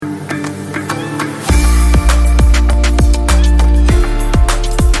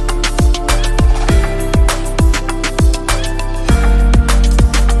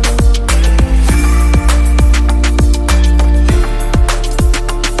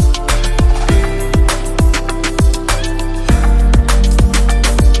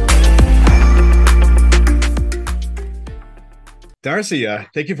Darcy,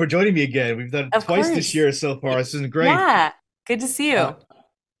 thank you for joining me again. We've done it Of twice this course. year so far. This is great. Yeah. Good to see Uh,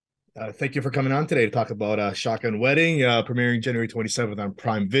 you. Thank you for coming on today to talk about Shotgun Wedding, premiering January 27th on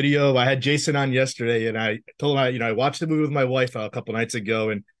Prime Video. I had Jason on yesterday, and I told him I watched the movie with my wife a couple nights ago,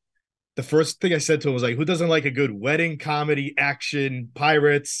 and the first thing I said to him was like, "Who doesn't like a good wedding comedy, action,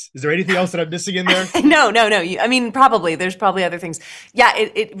 pirates? Is there anything else that I'm missing in there?" No. I mean, probably there's probably other things. Yeah,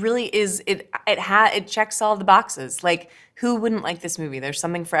 it really is. It checks all the boxes. Like, who wouldn't like this movie? There's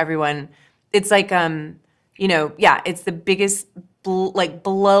something for everyone. It's like yeah, it's the biggest like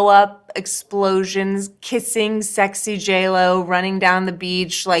blow up explosions, kissing, sexy J-Lo, running down the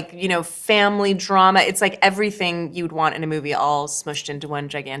beach, like family drama. It's like everything you'd want in a movie, all smushed into one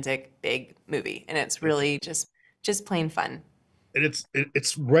gigantic big movie, and it's really just plain fun. And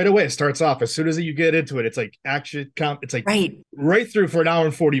it's right away. It starts off as soon as you get into it. It's like action comp. It's like Right. right through for an hour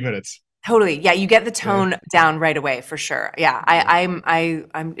and 40 minutes. Totally. Yeah, you get the Yeah. tone down right away for sure. Yeah, Yeah.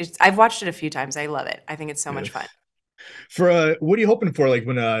 I've watched it a few times. I love it. I think it's so Yeah. much fun. For what are you hoping for? Like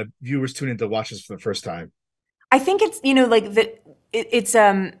when viewers tune in to watch this for the first time? I think it's like it's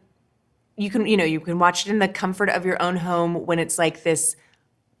you can watch it in the comfort of your own home when it's like this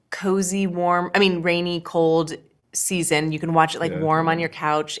cozy, warm, I mean rainy, cold season. You can watch it like Yeah. warm on your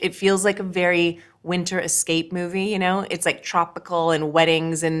couch. It feels like a very winter escape movie. It's like tropical and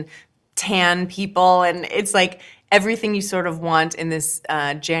weddings and tan people, and it's like everything you sort of want in this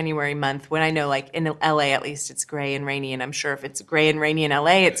January month, when I know like in LA at least it's gray and rainy, and I'm sure if it's gray and rainy in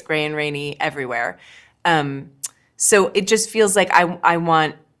LA, it's gray and rainy everywhere. Um, so it just feels like I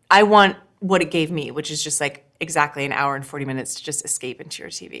want what it gave me, which is just like exactly an hour and 40 minutes to just escape into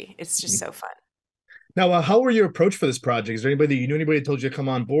your TV. It's just so fun. Now, how were your approach for this project? Is there anybody you knew anybody that told you to come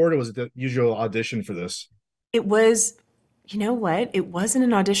on board, or was it the usual audition for this? It was, you know what? It wasn't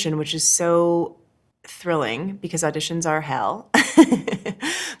an audition, which is so thrilling because auditions are hell.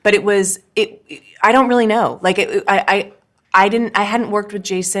 But I don't really know. Like I hadn't worked with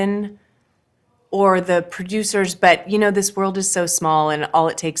Jason or the producers, but this world is so small and all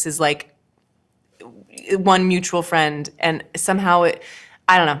it takes is like one mutual friend, and somehow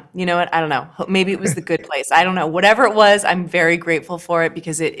I don't know. You know what? I don't know. Maybe it was the good place. I don't know. Whatever it was, I'm very grateful for it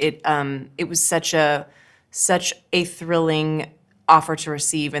because it was such a thrilling offer to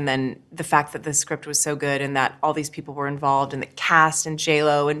receive, and then the fact that the script was so good and that all these people were involved, and the cast and J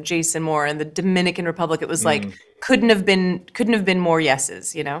Lo and Jason Moore and the Dominican Republic, it was like Mm, couldn't have been more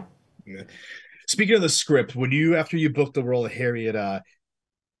yeses. yeah. Speaking of the script, when you after you booked the role of Harriet,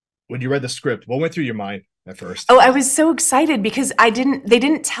 when you read the script, what went through your mind at first? Oh, I was so excited because they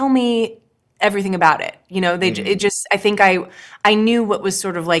didn't tell me everything about it. It Mm, just, I think I knew what was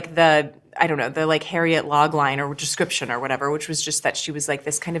sort of like I don't know, the like Harriet log line or description or whatever, which was just that she was like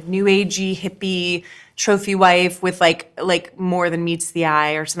this kind of new agey hippie trophy wife with like more than meets the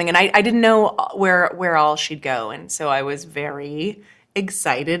eye or something. And I didn't know where all she'd go. And so I was very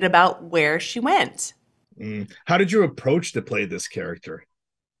excited about where she went. mm. How did you approach to play this character?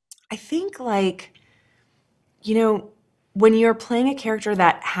 I think like, you know, when you're playing a character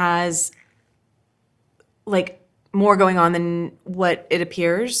that has like more going on than what it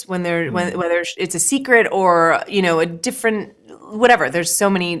appears, when Mm, whether it's a secret or a different whatever. There's so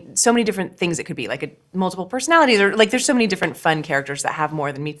many different things it could be, like multiple personalities, or like there's so many different fun characters that have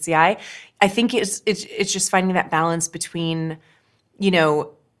more than meets the eye. I think it's just finding that balance between you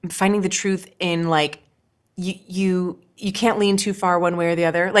know finding the truth in like you can't lean too far one way or the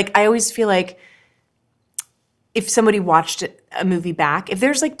other. Like I always feel like if somebody watched a movie back, if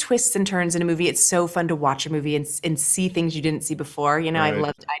there's like twists and turns in a movie, it's so fun to watch a movie and see things you didn't see before.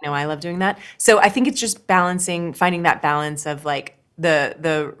 right. I love doing that. So I think it's just balancing, finding that balance of like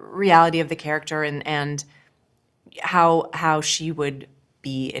the reality of the character and how she would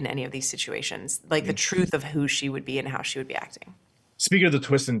be in any of these situations, like the Mm. truth of who she would be and how she would be acting. Speaking of the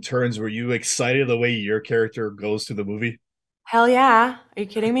twists and turns, were you excited the way your character goes through the movie? Hell yeah. Are you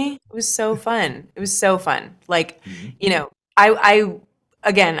kidding me? It was so fun. It was so fun. Like, Mhm. I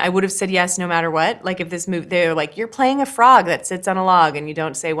again, I would have said yes no matter what. Like if this movie, they're like, you're playing a frog that sits on a log and you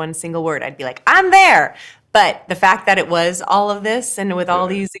don't say one single word, I'd be like, I'm there. But the fact that it was all of this and with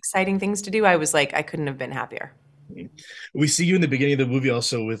all Yeah. these exciting things to do, I was like, I couldn't have been happier. Mhm. We see you in the beginning of the movie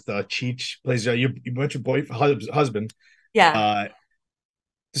also with Cheech plays you mentioned husband. Yeah. Uh,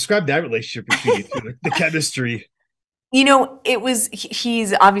 Describe that relationship between you two, the chemistry. It was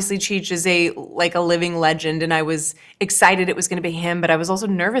he's obviously Cheech is a like a living legend, and I was excited it was going to be him, but I was also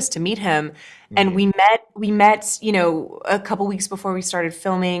nervous to meet him. And Mm, we met, a couple weeks before we started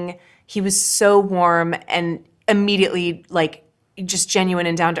filming. He was so warm and immediately like just genuine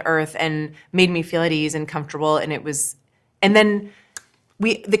and down to earth and made me feel at ease and comfortable, and And then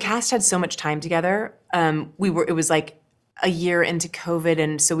the cast had so much time together. It was like a year into COVID,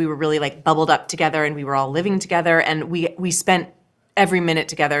 and so we were really like bubbled up together, and we were all living together, and we spent every minute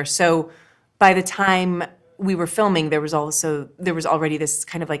together. So by the time we were filming, there was already this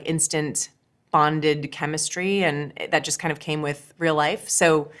kind of like instant bonded chemistry, and that just kind of came with real life.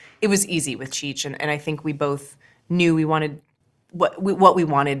 So it was easy with Cheech, and I think we both knew we wanted what we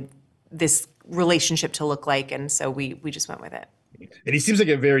wanted this relationship to look like, and so we just went with it. And he seems like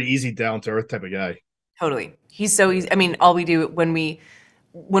a very easy, down to earth type of guy. Totally. He's so easy. I mean, all we do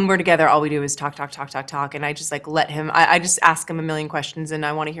when we're together, all we do is talk, talk, talk, talk, talk. And I just like let him, I just ask him a million questions and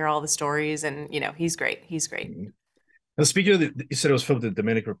I want to hear all the stories. And, he's great. He's great. Now, speaking of you said it was filmed in the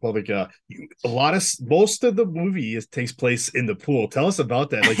Dominican Republic. Most of the movie takes place in the pool. Tell us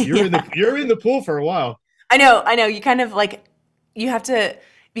about that. Like you're in the pool for a while. I know. You kind of like, you have to,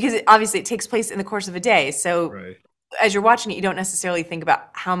 because obviously it takes place in the course of a day. So Right. as you're watching it, you don't necessarily think about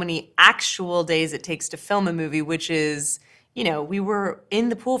how many actual days it takes to film a movie, which is, we were in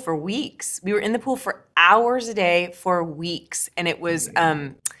the pool for weeks. We were in the pool for hours a day for weeks. And it was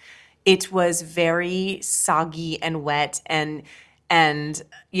very soggy and wet and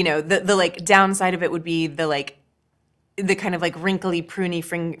the like downside of it would be the kind of like wrinkly pruny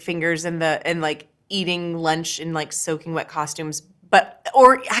fingers and like eating lunch in like soaking wet costumes.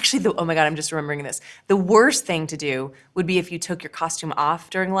 Or actually, oh my God, I'm just remembering this. The worst thing to do would be if you took your costume off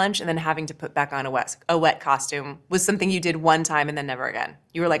during lunch and then having to put back on a wet costume was something you did one time and then never again.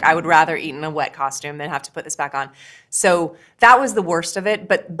 You were like, I would rather eat in a wet costume than have to put this back on. So that was the worst of it.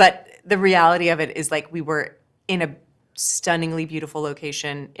 But the reality of it is like we were in a stunningly beautiful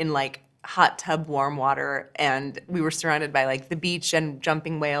location in like hot tub warm water, and we were surrounded by like the beach and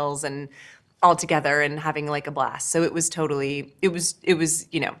jumping whales and all together and having like a blast. So it was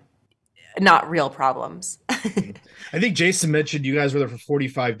not real problems. I think Jason mentioned you guys were there for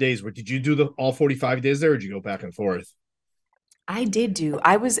 45 days. Did you do all 45 days there, or did you go back and forth? I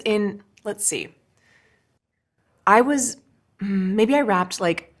was in, let's see. Maybe I wrapped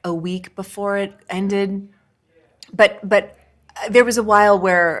like a week before it ended. But there was a while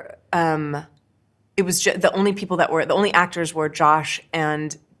where it was just the only actors were Josh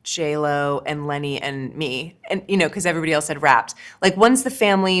and J-Lo and Lenny and me, and because everybody else had wrapped. Like once the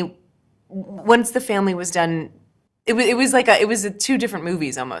family was done, it was two different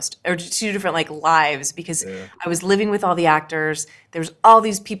movies almost, or two different like lives, because Yeah. I was living with all the actors. There's all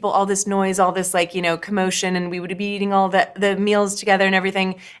these people, all this noise, all this like commotion, and we would be eating all the meals together and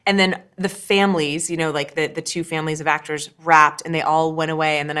everything. And then the families, like the two families of actors wrapped, and they all went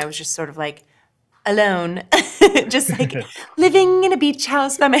away, and then I was just sort of like alone, just like living in a beach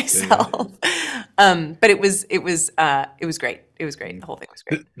house by Yeah. myself. But it was great. It was great. The whole thing was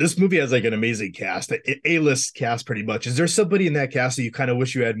great. This movie has like an amazing cast, A-list cast pretty much. Is there somebody in that cast that you kind of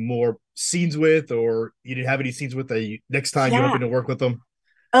wish you had more scenes with, or you didn't have any scenes with that next time you're Yeah. hoping to work with them?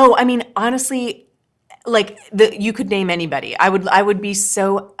 Oh, I mean, honestly, like you could name anybody. I would be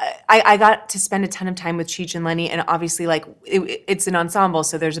so. I got to spend a ton of time with Cheech and Lenny, and obviously, like it's an ensemble,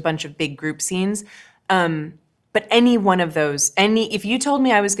 so there's a bunch of big group scenes. But any one of those, if you told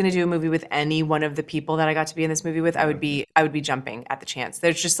me I was going to do a movie with any one of the people that I got to be in this movie with, I would be jumping at the chance.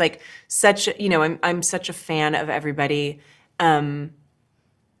 There's just like I'm such a fan of everybody.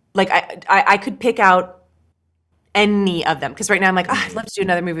 Like I could pick out any of them, because right now I'm like, oh, I'd love to do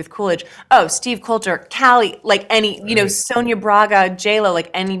another movie with Coolidge. Oh, Steve Coulter, Callie, like any, Right. Sonia Braga, J-Lo, like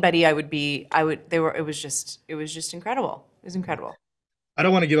anybody it was just incredible. It was incredible. I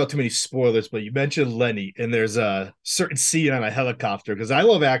don't want to give out too many spoilers, but you mentioned Lenny, and there's a certain scene on a helicopter, because I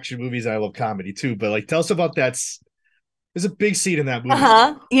love action movies and I love comedy too. But like, tell us about that. There's a big scene in that movie.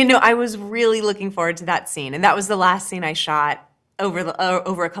 Uh-huh. I was really looking forward to that scene, and that was the last scene I shot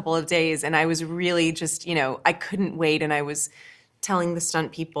over a couple of days, and I was really just, I couldn't wait, and I was telling the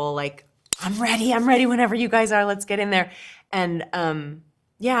stunt people like, I'm ready whenever you guys are. Let's get in there. And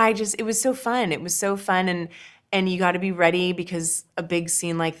yeah, it was so fun. It was so fun, and you got to be ready, because a big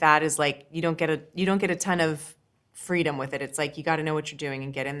scene like that is like you don't get a ton of freedom with it. It's like you got to know what you're doing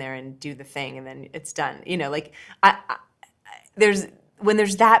and get in there and do the thing, and then it's done. Like there's when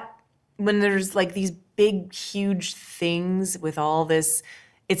there's like these big huge things with all this,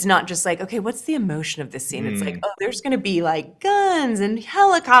 it's not just like, okay, what's the emotion of this scene? It's like, Mm. oh, there's going to be like guns and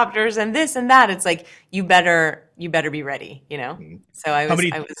helicopters and this and that. It's like you better be ready. Mm. So How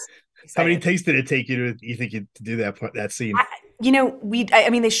many I was how many excited. takes did it take you think to do that scene? I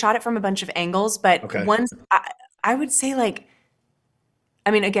mean, they shot it from a bunch of angles, but Okay. I would say like,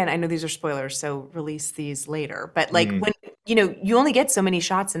 I mean, again, I know these are spoilers, so release these later. But like Mm. you only get so many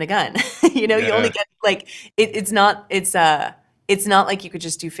shots in a gun. You only Yeah. get like it's not like you could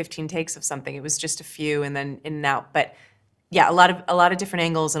just do 15 takes of something. It was just a few and then in and out. But yeah, a lot of different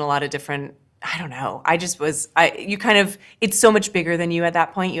angles and a lot of different, I don't know. I just was I you kind of it's so much bigger than you at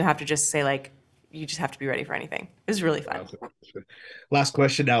that point. You have to just say like you just have to be ready for anything. It was really fun. Last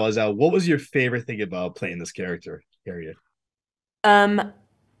question now is what was your favorite thing about playing this character? Period. Um,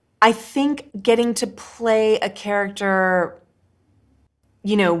 I think getting to play a character,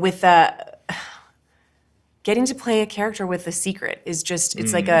 with a getting to play a character with a secret is just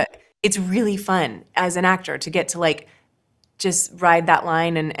Mm, it's really fun as an actor to get to like just ride that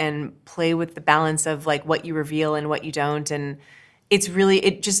line and play with the balance of like what you reveal and what you don't. And it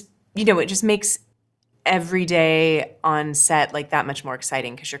just makes every day on set like that much more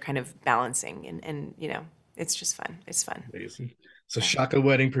exciting because you're kind of balancing and it's just fun. It's fun. amazing. So Yeah. Shotgun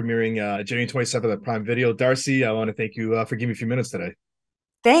Wedding premiering January 27th at Prime Video. Darcy, I want to thank you for giving me a few minutes today.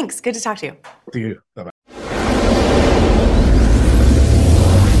 Thanks. Good to talk to you. To you. Bye.